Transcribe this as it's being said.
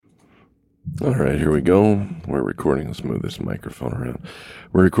All right, here we go. We're recording. Let's move this microphone around.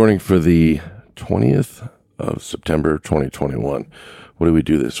 We're recording for the 20th of September, 2021. What did we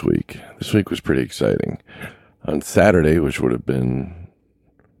do this week? This week was pretty exciting. On Saturday, which would have been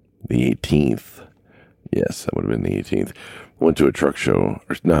the 18th. Yes, that would have been the 18th. Went to a truck show.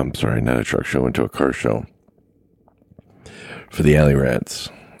 No, I'm sorry, not a truck show. Went to a car show for the Alley Rats.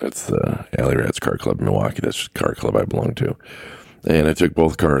 That's the Alley Rats Car Club in Milwaukee. That's the car club I belong to. And I took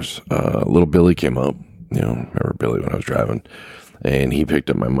both cars. Little Billy came up. Remember Billy when I was driving? And he picked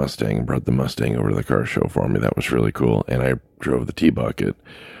up my Mustang and brought the Mustang over to the car show for me. That was really cool. And I drove the T-Bucket.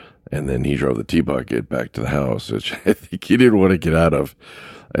 And then he drove the T-Bucket back to the house, which I think he didn't want to get out of.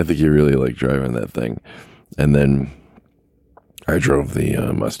 I think he really liked driving that thing. And then I drove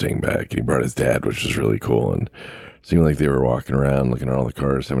the Mustang back. He brought his dad, which was really cool. And it seemed like they were walking around, looking at all the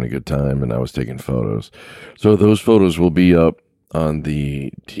cars, having a good time. And I was taking photos. So those photos will be up on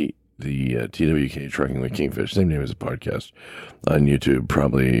the TWK Trucking with Kingfish, same name as the podcast, on YouTube,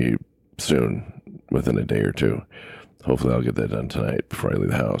 probably soon, within a day or two. Hopefully I'll get that done tonight before I leave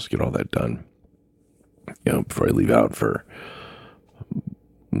the house, get all that done, before I leave out for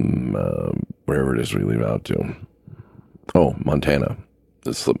wherever it is we leave out to. Oh, Montana.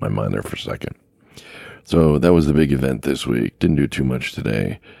 That slipped my mind there for a second. So that was the big event this week. Didn't do too much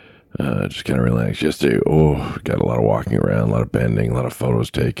today. Just kind of relaxed. Yesterday, got a lot of walking around, a lot of bending, a lot of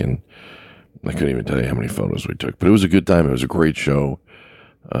photos taken. I couldn't even tell you how many photos we took, but it was a good time. It was a great show.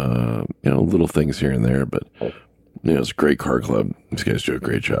 Little things here and there, but it's a great car club. These guys do a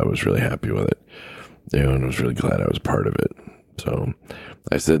great job. I was really happy with it. And I was really glad I was part of it. So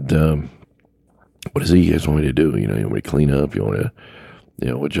I said, what is it you guys want me to do? You want me to clean up? You want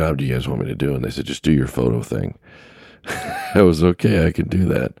to, what job do you guys want me to do? And they said, just do your photo thing. I was okay. I could do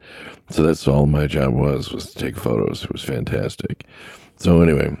that. So that's all my job was to take photos. It was fantastic. So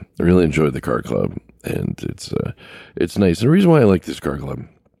anyway, I really enjoyed the car club, and it's nice. And the reason why I like this car club,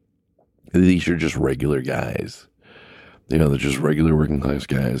 these are just regular guys. They're just regular working class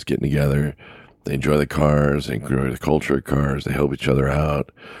guys getting together. They enjoy the cars. They enjoy the culture of cars. They help each other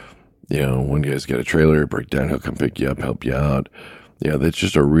out. One guy's got a trailer, break down, he'll come pick you up, help you out. That's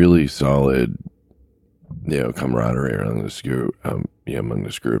just a really solid camaraderie around this group, among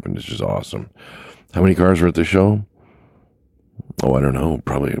this group, and it's just awesome. How many cars were at the show? Oh, I don't know,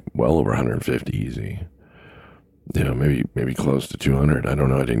 probably well over 150 easy. Maybe close to 200. I don't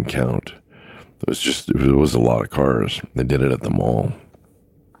know. I didn't count. It was a lot of cars. They did it at the mall,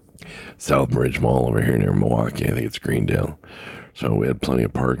 Southbridge Mall over here near Milwaukee. I think it's Greendale. So we had plenty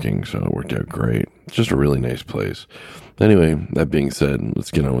of parking, so it worked out great. It's just a really nice place. Anyway, that being said,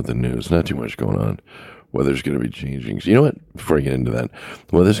 let's get on with the news. Not too much going on. Weather's going to be changing. So you know what? Before I get into that,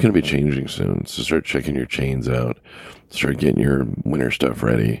 weather's going to be changing soon. So start checking your chains out. Start getting your winter stuff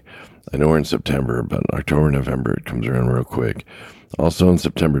ready. I know we're in September, but October, November, it comes around real quick. Also in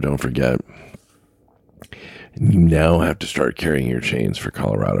September, don't forget, you now have to start carrying your chains for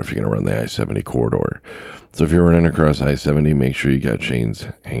Colorado if you're going to run the I-70 corridor. So if you're running across I-70, make sure you got chains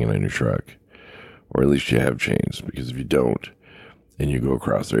hanging on your truck. Or at least you have chains, because if you don't, and you go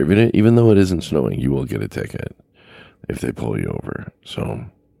across there, even though it isn't snowing, you will get a ticket if they pull you over. So,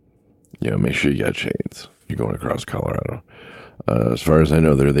 make sure you got chains. You're going across Colorado. As far as I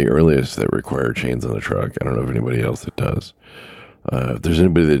know, they're the earliest that require chains on the truck. I don't know of anybody else that does. If there's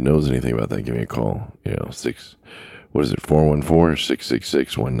anybody that knows anything about that, give me a call.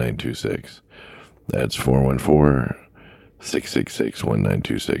 414-666-1926. That's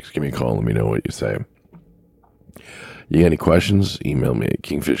 414-666-1926. Give me a call. Let me know what you say. You got any questions? Email me at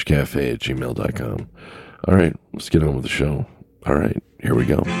kingfishcafe@gmail.com. All right, let's get on with the show. All right, here we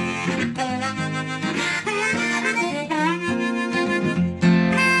go.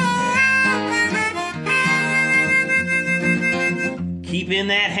 Keeping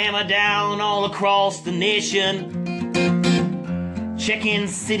that hammer down all across the nation. Checking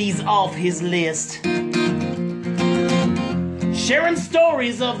cities off his list. Sharing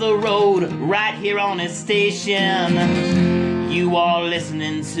stories of the road right here on his station. You are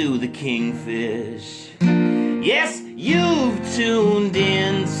listening to the Kingfish. Yes, you've tuned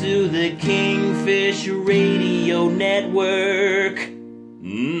in to the Kingfish Radio Network.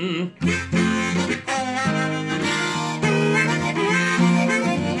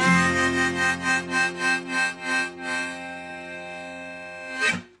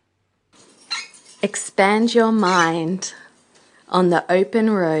 Expand your mind on the open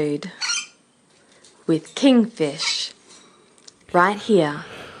road with Kingfish right here.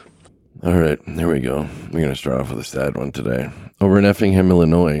 All right, there we go. We're going to start off with a sad one today. Over in Effingham,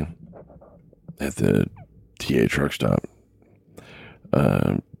 Illinois, at the TA truck stop,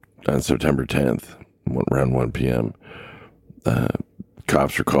 on on September 10th, around 1 p.m.,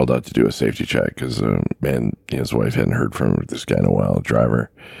 cops were called out to do a safety check because man, his wife hadn't heard from this guy in a while, a driver.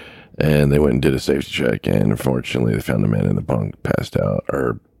 And they went and did a safety check, and unfortunately, they found a man in the bunk passed out,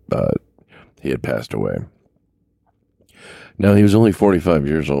 or he had passed away. Now, he was only 45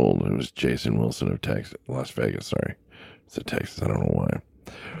 years old. It was Jason Wilson of Las Vegas, sorry. It's Texas, I don't know why.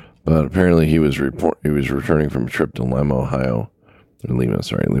 But apparently he was returning from a trip to Lima, Ohio,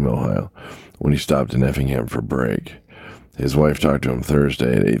 when he stopped in Effingham for a break. His wife talked to him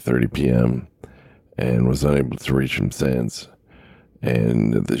Thursday at 8:30 p.m. and was unable to reach him since.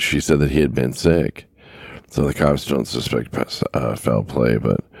 And she said that he had been sick. So the cops don't suspect foul play,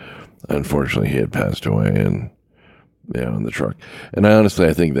 but unfortunately he had passed away in the truck. And I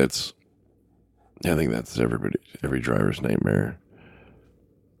think that's every driver's nightmare.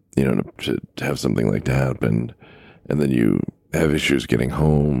 To have something like that happen, and then you have issues getting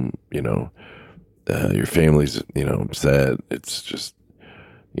home, your family's, sad. It's just,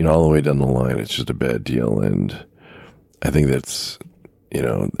 all the way down the line, it's just a bad deal. And I think that's, I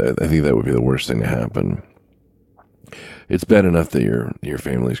think that would be the worst thing to happen. It's bad enough that your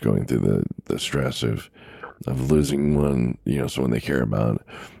family's going through the stress of losing one, someone they care about,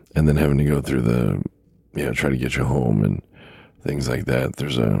 and then having to go through try to get you home and things like that.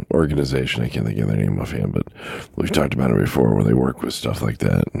 There's an organization, I can't think of their name offhand, but we've talked about it before, where they work with stuff like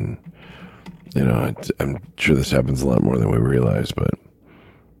that. And, I'm sure this happens a lot more than we realize, but,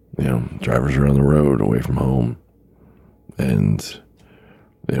 drivers are on the road away from home, and,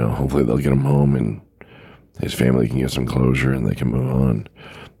 hopefully they'll get him home and his family can get some closure and they can move on.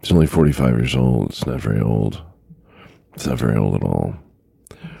 He's only 45 years old. It's not very old. It's not very old at all.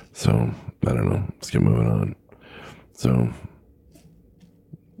 So, I don't know. Let's get moving on. So,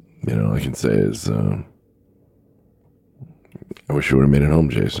 all I can say is, I wish you would have made it home,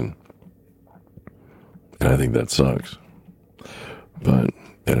 Jason. And I think that sucks. But,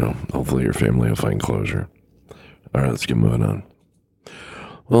 hopefully your family will find closure. All right, let's get moving on.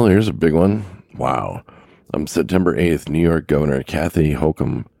 Well, here's a big one. Wow. On September 8th, New York Governor Kathy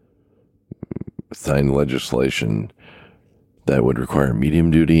Hochul signed legislation that would require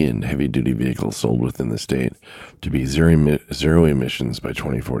medium-duty and heavy-duty vehicles sold within the state to be zero emissions by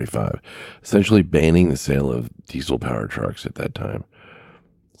 2045, essentially banning the sale of diesel-powered trucks at that time.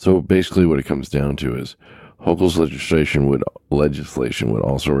 So basically what it comes down to is Hochul's legislation would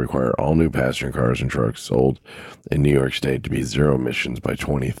also require all new passenger cars and trucks sold in New York State to be zero emissions by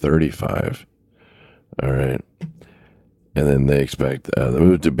 2035. All right. And then they expect the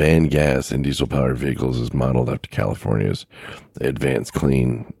move to ban gas and diesel-powered vehicles is modeled after California's advanced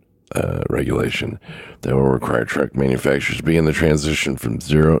clean regulation that will require truck manufacturers to begin the transition from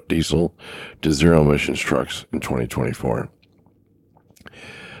zero diesel to zero emissions trucks in 2024.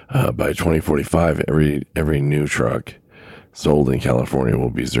 By 2045, every new truck sold in California will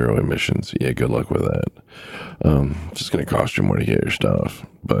be zero emissions. Yeah, good luck with that. Just going to cost you more to get your stuff,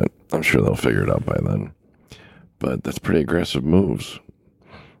 but I'm sure they'll figure it out by then. But that's pretty aggressive moves.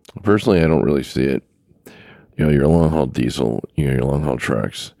 Personally, I don't really see it. Your long-haul diesel, your long-haul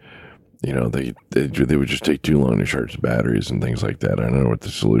trucks, they would just take too long to charge the batteries and things like that. I don't know what the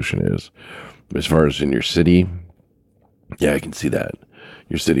solution is. But as far as in your city, yeah, I can see that.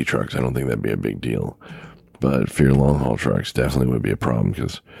 Your city trucks, I don't think that'd be a big deal. But for your long-haul trucks, definitely would be a problem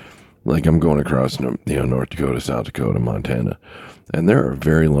because, like, I'm going across, North Dakota, South Dakota, Montana, and there are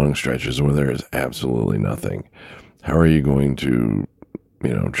very long stretches where there is absolutely nothing. How are you going to,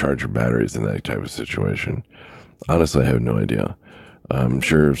 charge your batteries in that type of situation? Honestly, I have no idea. I'm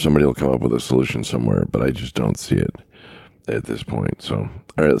sure somebody will come up with a solution somewhere, but I just don't see it at this point. So, all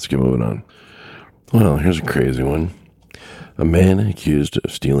right, let's get moving on. Well, here's a crazy one. A man accused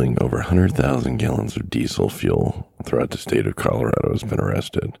of stealing over 100,000 gallons of diesel fuel throughout the state of Colorado has been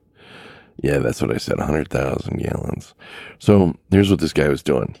arrested. Yeah, that's what I said, 100,000 gallons. So here's what this guy was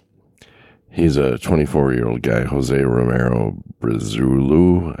doing. He's a 24-year-old guy, Jose Romero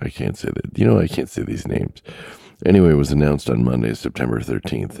Brazulu. I can't say that. I can't say these names. Anyway, it was announced on Monday, September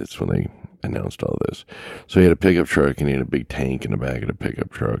 13th. That's when they announced all this. So he had a pickup truck, and he had a big tank in the back of the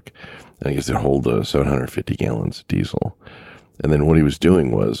pickup truck. And I guess it held 750 gallons of diesel. And then what he was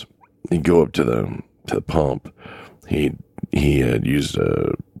doing was he'd go up to the pump. He had used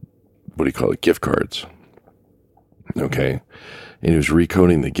gift cards. Okay. And he was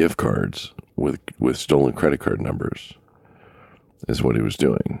recoding the gift cards with stolen credit card numbers is what he was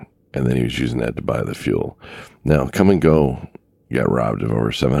doing. And then he was using that to buy the fuel. Now, Come and Go got robbed of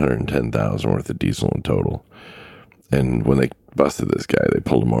over $710,000 worth of diesel in total. And when they busted this guy, they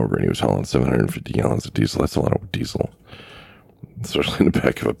pulled him over and he was hauling 750 gallons of diesel. That's a lot of diesel. especially in the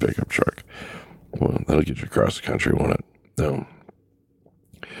back of a pickup truck. Well, that'll get you across the country, won't it? No.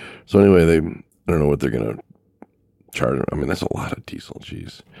 So anyway, I don't know what they're going to charge him. I mean, that's a lot of diesel,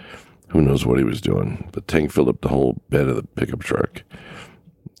 geez. Who knows what he was doing? But tank filled up the whole bed of the pickup truck.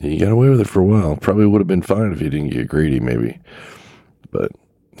 He got away with it for a while. Probably would have been fine if he didn't get greedy, maybe. But,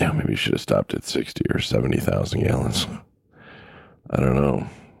 yeah, maybe he should have stopped at 60 or 70,000 gallons. I don't know.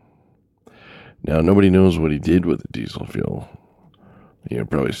 Now, nobody knows what he did with the diesel fuel.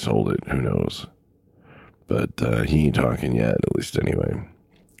 Probably sold it. Who knows? But he ain't talking yet, at least anyway.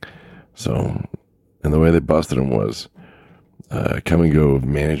 So, and the way they busted him was Come and Go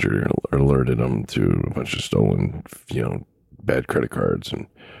manager alerted him to a bunch of stolen, bad credit cards and a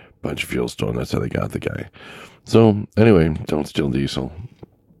bunch of fuel stolen. That's how they got the guy. So, anyway, don't steal diesel.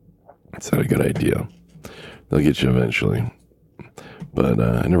 It's not a good idea. They'll get you eventually. But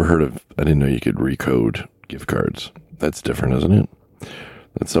I didn't know you could recode gift cards. That's different, isn't it?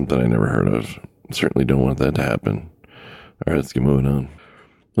 That's something I never heard of. Certainly don't want that to happen. All right, let's get moving on.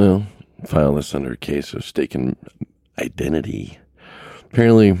 Well, file this under a case of mistaken identity.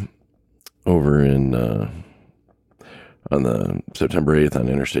 Apparently, over in on the September 8th on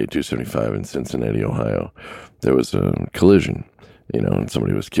Interstate 275 in Cincinnati, Ohio, there was a collision, and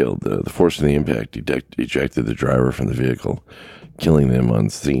somebody was killed. The force of the impact ejected the driver from the vehicle, killing them on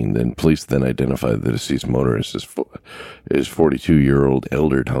scene. Then police identified the deceased motorist as 42-year-old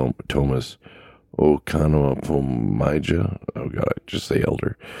Elder Thomas Okanopomija. Oh God, just say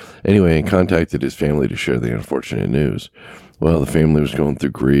Elder. Anyway, and contacted his family to share the unfortunate news. Well, the family was going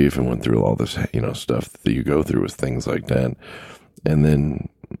through grief and went through all this, stuff that you go through with things like that. And then,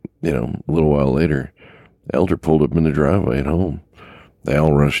 a little while later, Elder pulled up in the driveway at home. They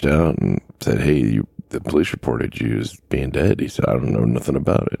all rushed out and said, "Hey, the police reported you as being dead." He said, "I don't know nothing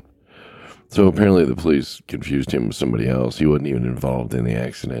about it." So apparently the police confused him with somebody else. He wasn't even involved in the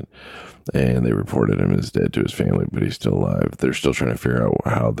accident, and they reported him as dead to his family, but he's still alive. They're still trying to figure out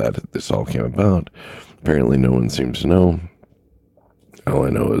how this all came about. Apparently no one seems to know. All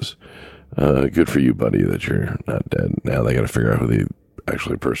I know is, good for you, buddy, that you're not dead. Now they got to figure out who the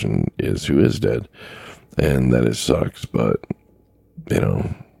actual person is who is dead, and that sucks, but,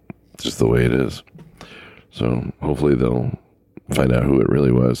 just the way it is. So hopefully they'll find out who it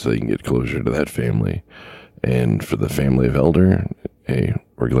really was so they can get closure to that family. And for the family of Elder, hey,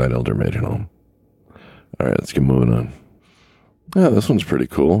 we're glad Elder made it home. All right, let's get moving on. Yeah, this one's pretty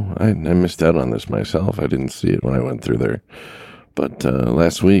cool. I missed out on this myself. I didn't see it when I went through there. But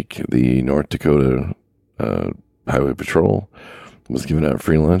last week, the North Dakota Highway Patrol was giving out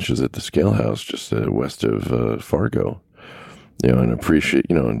free lunches at the Scale House just west of Fargo. And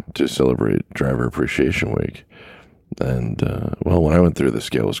to celebrate Driver Appreciation Week. And, when I went through, the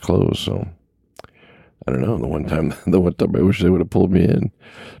scale was closed, so I don't know. The one time I wish they would have pulled me in.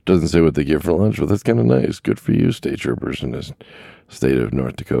 Doesn't say what they give for lunch, but that's kind of nice. Good for you, state troopers in the state of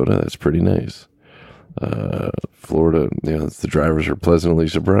North Dakota. That's pretty nice. Florida, the drivers are pleasantly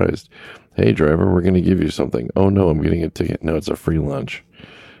surprised. "Hey, driver, we're going to give you something." "Oh, no, I'm getting a ticket." "No, it's a free lunch."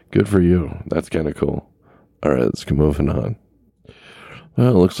 Good for you. That's kind of cool. All right, let's keep moving on.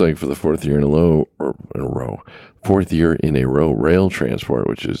 Well, it looks like for the fourth year in a row, Rail Transport,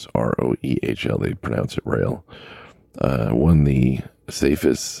 which is ROEHL, they pronounce it rail, won the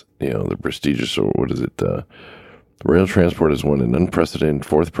safest, the prestigious, or what is it? Rail Transport has won an unprecedented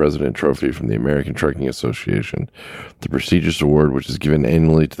fourth president trophy from the American Trucking Association. The prestigious award, which is given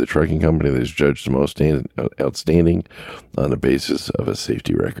annually to the trucking company that is judged the most outstanding on the basis of a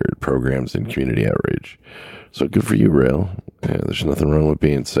safety record, programs, and community outreach. So good for you, Rail. Yeah, there's nothing wrong with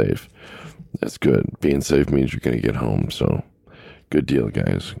being safe. That's good. Being safe means you're going to get home. So good deal,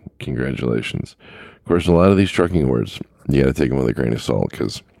 guys. Congratulations. Of course, a lot of these trucking awards, you got to take them with a grain of salt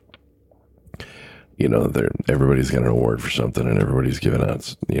because, everybody's got an award for something and everybody's giving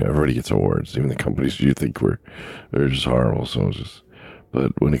out, everybody gets awards. Even the companies you think they're just horrible.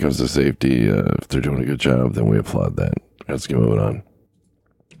 But when it comes to safety, if they're doing a good job, then we applaud that. Let's get moving on.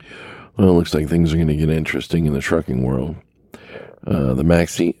 Well, it looks like things are going to get interesting in the trucking world. The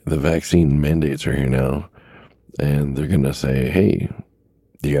vaccine mandates are here now, and they're going to say, "Hey,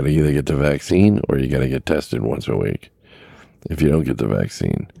 you got to either get the vaccine or you got to get tested once a week if you don't get the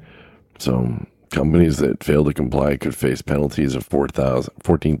vaccine." So companies that fail to comply could face penalties of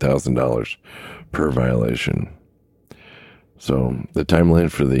 $14,000 per violation. So the timeline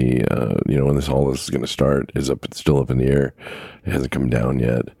for the, when all this is going to start is still up in the air. It hasn't come down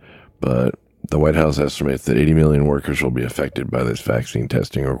yet. But the White House estimates that 80 million workers will be affected by this vaccine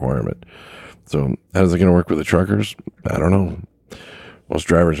testing requirement. So how's it going to work with the truckers? I don't know. Most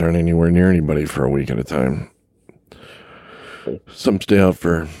drivers aren't anywhere near anybody for a week at a time. Some stay out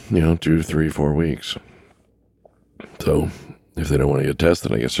for, 2, 3, 4 weeks. So if they don't want to get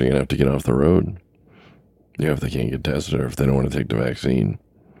tested, I guess they're going to have to get off the road. If they can't get tested or if they don't want to take the vaccine.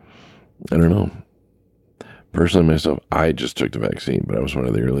 I don't know. Personally, myself, I just took the vaccine, but I was one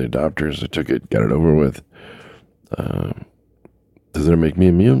of the early adopters. I took it, got it over with. Does it make me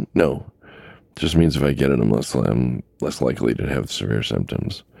immune? No. It just means if I get it, I'm less likely to have severe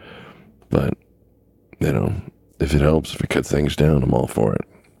symptoms. But, if it helps, if it cuts things down, I'm all for it.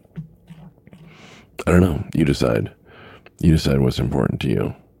 I don't know. You decide. You decide what's important to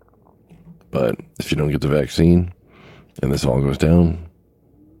you. But if you don't get the vaccine and this all goes down,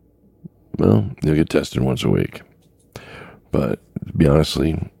 well, you'll get tested once a week. But to be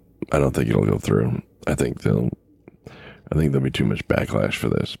honestly, I don't think it'll go through. I think there'll be too much backlash for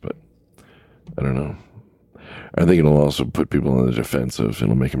this, but I don't know. I think it'll also put people on the defensive.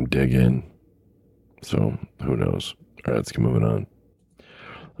 It'll make them dig in. So who knows? All right, let's keep moving on.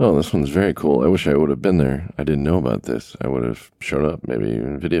 Oh, this one's very cool. I wish I would have been there. I didn't know about this. I would have showed up, maybe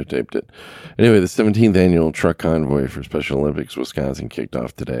even videotaped it. Anyway, the 17th annual Truck Convoy for Special Olympics Wisconsin kicked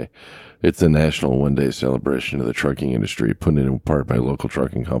off today. It's a national one-day celebration of the trucking industry, put in part by local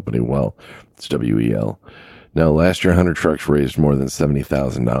trucking company, WEL. It's WEL. Now, last year, 100 trucks raised more than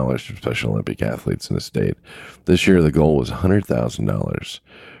 $70,000 for Special Olympic athletes in the state. This year, the goal was $100,000.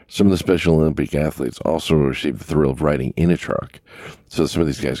 Some of the Special Olympic athletes also received the thrill of riding in a truck. So some of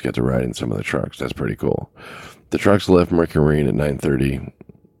these guys got to ride in some of the trucks. That's pretty cool. The trucks left Mercury Marine at 9:30,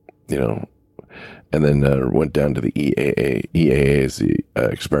 and then went down to the EAA. EAA is the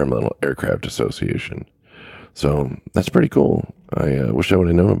Experimental Aircraft Association. So that's pretty cool. I wish I would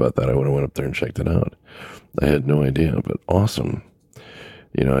have known about that. I would have went up there and checked it out. I had no idea, but awesome.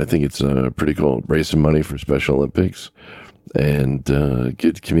 I think it's pretty cool. Raise some money for Special Olympics and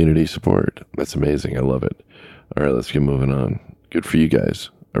good community support. That's amazing. I love it. All right, let's get moving on. Good for you guys.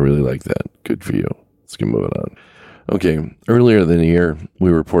 I really like that. Good for you. Let's get moving on. Okay, earlier in the year, we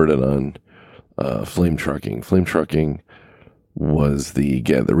reported on Flame Trucking. Flame Trucking was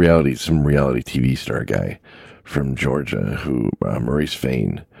some reality TV star guy from Georgia Maurice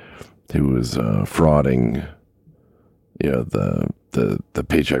Fain, who was frauding, the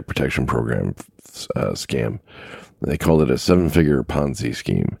Paycheck Protection Program scam. They called it a 7-figure Ponzi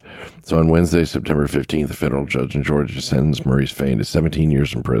scheme. So on Wednesday, September 15th, a federal judge in Georgia sentenced Maurice Fain to 17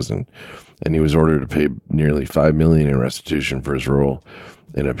 years in prison, and he was ordered to pay nearly $5 million in restitution for his role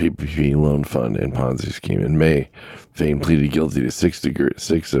in a PPP loan fund and Ponzi scheme. In May, Fain pleaded guilty to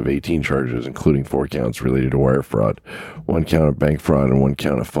 6 of 18 charges, including 4 counts related to wire fraud, 1 count of bank fraud, and 1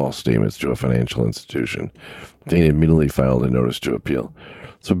 count of false statements to a financial institution. Fain immediately filed a notice to appeal.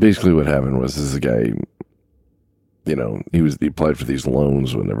 So basically what happened was this is a guy, he applied for these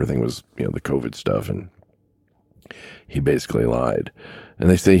loans when everything was, the COVID stuff, and he basically lied. And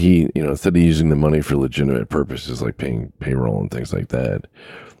they say he, instead of using the money for legitimate purposes like paying payroll and things like that,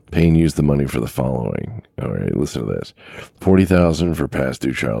 Payne used the money for the following. All right, listen to this: $40,000 for past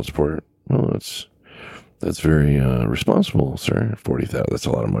due child support. Well, that's very responsible, sir. $40,000. That's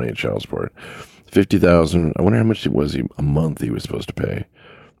a lot of money in child support. $50,000. I wonder how much it was a month he was supposed to pay.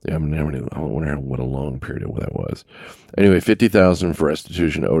 Yeah, I wonder what a long period of that was. Anyway, $50,000 for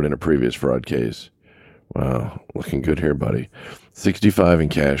restitution owed in a previous fraud case. Wow, looking good here, buddy. $65,000 in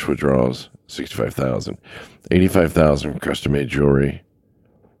cash withdrawals. $65,000. $85,000 for custom-made jewelry.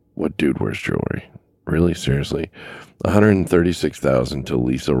 What dude wears jewelry? Really? Seriously? $136,000 to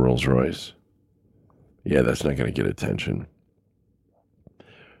Lisa Rolls-Royce. Yeah, that's not going to get attention.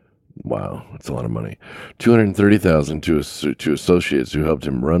 Wow, that's a lot of money. $230,000 to associates who helped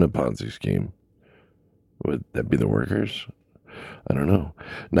him run a Ponzi scheme. Would that be the workers? I don't know.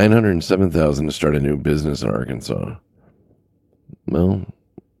 $907,000 to start a new business in Arkansas. Well,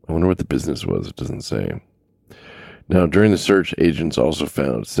 I wonder what the business was. It doesn't say. Now, during the search, agents also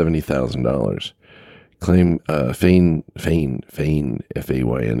found $70,000. Fain,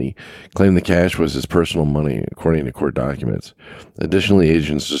 F-A-Y-N-E, claimed the cash was his personal money, according to court documents. Additionally,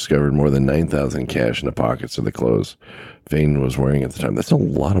 agents discovered more than $9,000 cash in the pockets of the clothes Fain was wearing at the time. That's a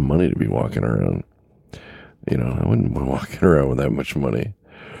lot of money to be walking around. I wouldn't be walking around with that much money.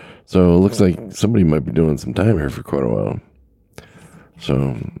 So it looks like somebody might be doing some time here for quite a while.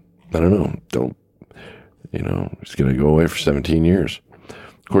 So, I don't know. He's going to go away for 17 years.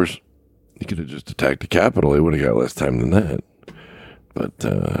 Of course, he could have just attacked the Capitol. He would have got less time than that.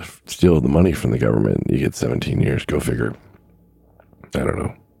 But steal the money from the government, you get 17 years. Go figure. I don't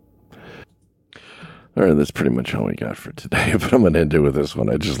know. All right, that's pretty much all we got for today. But I'm going to end it with this one.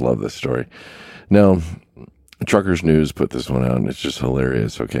 I just love this story. Now, Truckers News put this one out, and it's just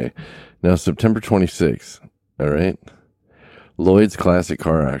hilarious, okay? Now, September 26th, all right? Lloyd's Classic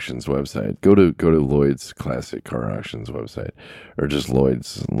Car Auctions website. Go to Lloyd's Classic Car Auctions website, or just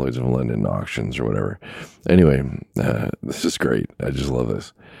Lloyd's of London auctions or whatever. Anyway, this is great. I just love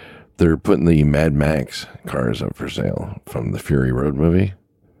this. They're putting the Mad Max cars up for sale from the Fury Road movie.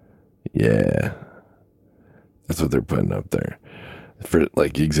 Yeah, that's what they're putting up there. For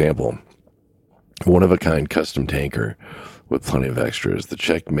like example, one of a kind custom tanker with plenty of extras. The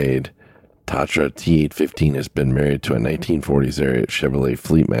Czech-made Tatra T815 has been married to a 1940s era Chevrolet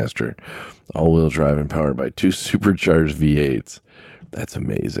Fleetmaster, all-wheel drive and powered by two supercharged V8s. That's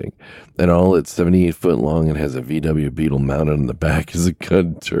amazing. And all it's 78 foot long and has a VW Beetle mounted on the back as a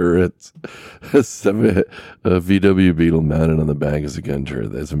gun turret. A VW Beetle mounted on the back as a gun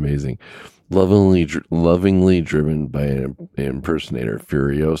turret. That's amazing. Lovingly driven by an impersonator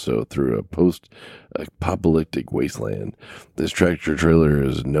Furioso through a post-apocalyptic wasteland. This tractor trailer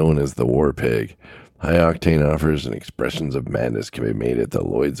is known as the War Pig. High octane offers and expressions of madness can be made at the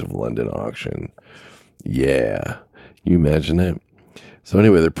Lloyd's of London auction. Yeah, can you imagine that? So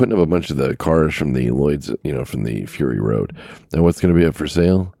anyway, they're putting up a bunch of the cars from the Lloyd's, from the Fury Road. Now, what's going to be up for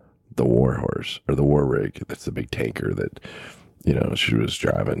sale? The War Horse, or the War Rig. That's the big tanker that, she was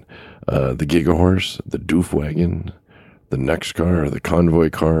driving. The Giga Horse, the Doof Wagon, the Next Car, the Convoy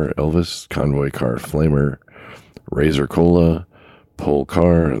Car, Elvis Convoy Car Flamer, Razor Cola, Pole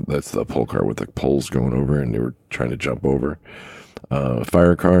Car. That's the pole car with the poles going over, and they were trying to jump over.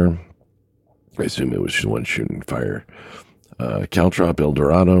 Fire Car. I assume it was the one shooting fire. Caltrop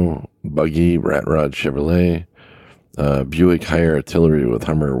Eldorado, Buggy, Rat Rod Chevrolet, Buick Higher Artillery with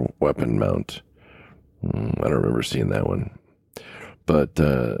Hummer weapon mount. I don't remember seeing that one. But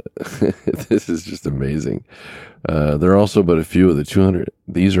this is just amazing. There are also but a few of the 200.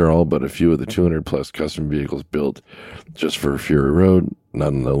 These are all but a few of the 200 plus custom vehicles built just for Fury Road, not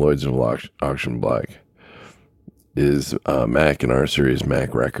in the Lloyd's of Auction Block. Is Mac and R Series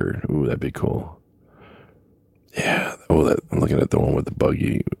Mac record. Ooh, that'd be cool. Yeah. Oh, I'm looking at the one with the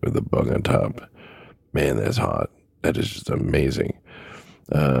buggy, with the bug on top. Man, that's hot. That is just amazing.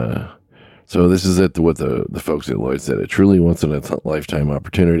 So this is what the folks at Lloyd said. It truly once in a lifetime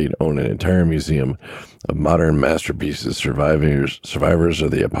opportunity to own an entire museum of modern masterpieces, survivors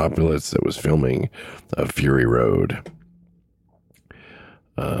of the apocalypse that was filming Fury Road.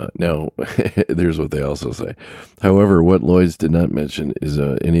 Now, there's what they also say. However, what Lloyd's did not mention is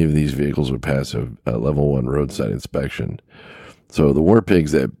any of these vehicles would pass a level 1 roadside inspection. So the War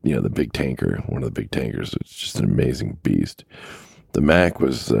Pig's the big tanker, one of the big tankers. It's just an amazing beast. The Mac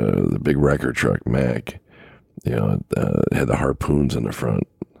was the big wrecker truck Mac. It had the harpoons in the front.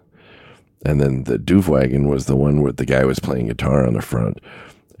 And then the Doof Wagon was the one where the guy was playing guitar on the front,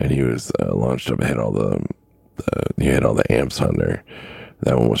 and he was launched up. Had all he had all the amps on there.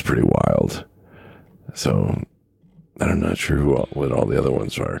 That one was pretty wild. So I'm not sure what all the other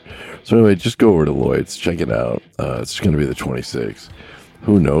ones are. So anyway, just go over to Lloyd's, check it out. It's going to be the 26th.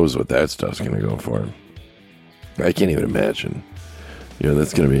 Who knows what that stuff's going to go for? I can't even imagine.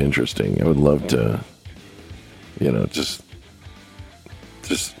 That's going to be interesting. I would love to, just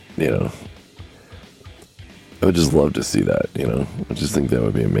I would just love to see that, I just think that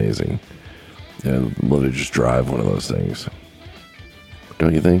would be amazing. Yeah, I'd love to just drive one of those things.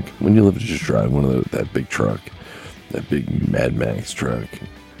 Don't you think? Wouldn't you love to just drive one of that big truck, that big Mad Max truck?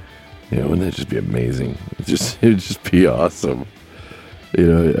 Wouldn't that just be amazing? It would just be awesome. I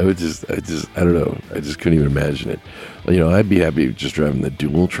don't know. I just couldn't even imagine it. I'd be happy just driving the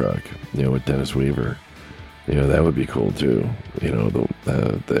dual truck, with Dennis Weaver. That would be cool too. From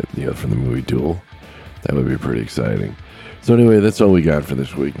the movie Duel. That would be pretty exciting. So anyway, that's all we got for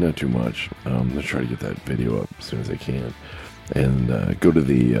this week. Not too much. I'm going to try to get that video up as soon as I can. And go to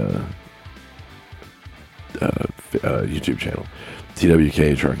the YouTube channel,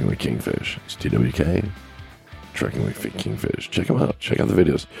 TWK Trucking with Kingfish. It's TWK Trucking with Kingfish. Check them out. Check out the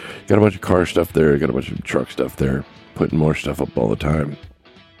videos. Got a bunch of car stuff there. Got a bunch of truck stuff there. Putting more stuff up all the time.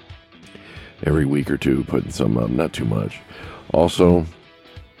 Every week or two, putting some up. Not too much. Also,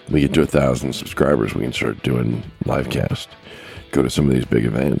 we get to 1,000 subscribers, we can start doing live cast. Go to some of these big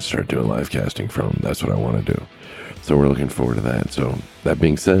events, start doing live casting from them. That's what I want to do. So we're looking forward to that. So that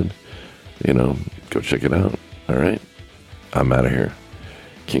being said, go check it out. All right. I'm out of here.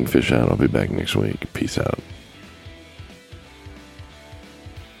 Kingfish out. I'll be back next week. Peace out.